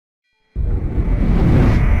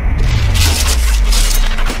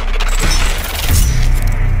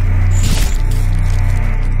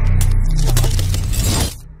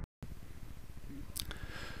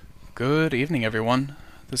Good evening, everyone.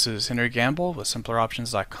 This is Henry Gamble with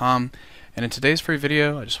SimplerOptions.com, and in today's free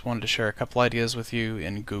video I just wanted to share a couple ideas with you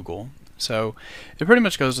in Google. So it pretty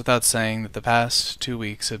much goes without saying that the past 2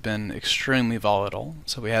 weeks have been extremely volatile.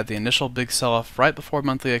 So we had the initial big sell-off right before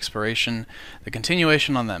monthly expiration, the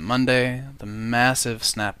continuation on that Monday, the massive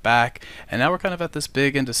snap back, and now we're kind of at this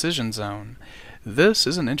big indecision zone. This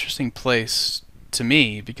is an interesting place to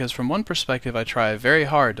me because from one perspective I try very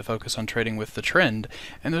hard to focus on trading with the trend,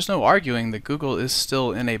 and there's no arguing that Google is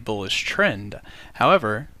still in a bullish trend.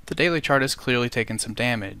 However, the daily chart has clearly taken some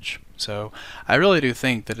damage. So I really do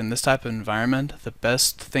think that in this type of environment, the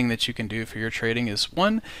best thing that you can do for your trading is,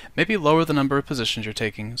 one, maybe lower the number of positions you're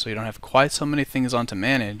taking so you don't have quite so many things on to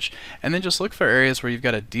manage, and then just look for areas where you've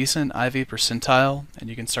got a decent IV percentile and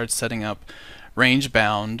you can start setting up range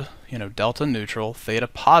bound, delta neutral, theta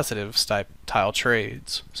positive style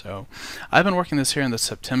trades. So I've been working this here in the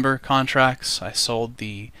September contracts. I sold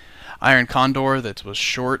the Iron Condor that was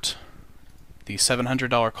short the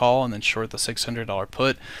 $700 call and then short the $600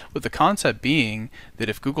 put, with the concept being that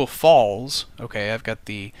if Google falls, okay, I've got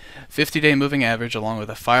the 50-day moving average along with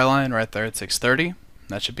a fire line right there at 630.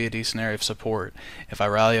 That should be a decent area of support. If I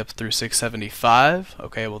rally up through 675,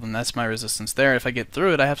 okay, well then that's my resistance there. If I get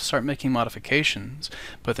through it, I have to start making modifications.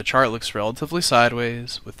 But the chart looks relatively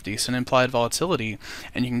sideways with decent implied volatility,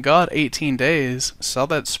 and you can go out 18 days, sell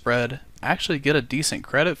that spread, actually get a decent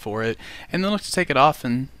credit for it, and then look to take it off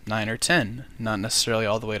in 9 or 10. Not necessarily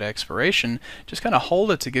all the way to expiration, just kind of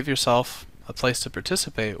hold it to give yourself a place to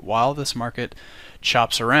participate while this market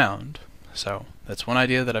chops around. So that's one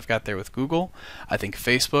idea that I've got there with Google. I think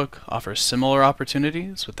Facebook offers similar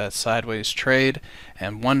opportunities with that sideways trade.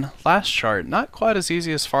 And one last chart, not quite as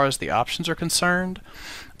easy as far as the options are concerned,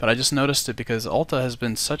 but I just noticed it because Ulta has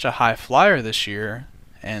been such a high flyer this year,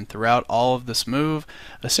 and throughout all of this move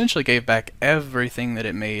essentially gave back everything that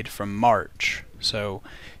it made from March. So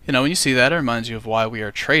when you see that, it reminds you of why we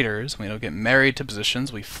are traders. We don't get married to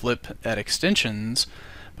positions, we flip at extensions.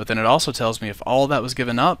 But then it also tells me if all that was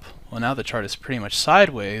given up, well, now the chart is pretty much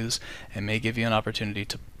sideways and may give you an opportunity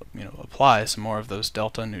to apply some more of those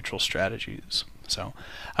delta neutral strategies. So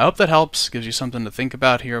I hope that helps, gives you something to think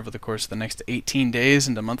about here over the course of the next 18 days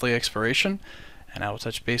into monthly expiration, and I will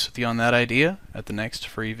touch base with you on that idea at the next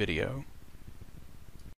free video.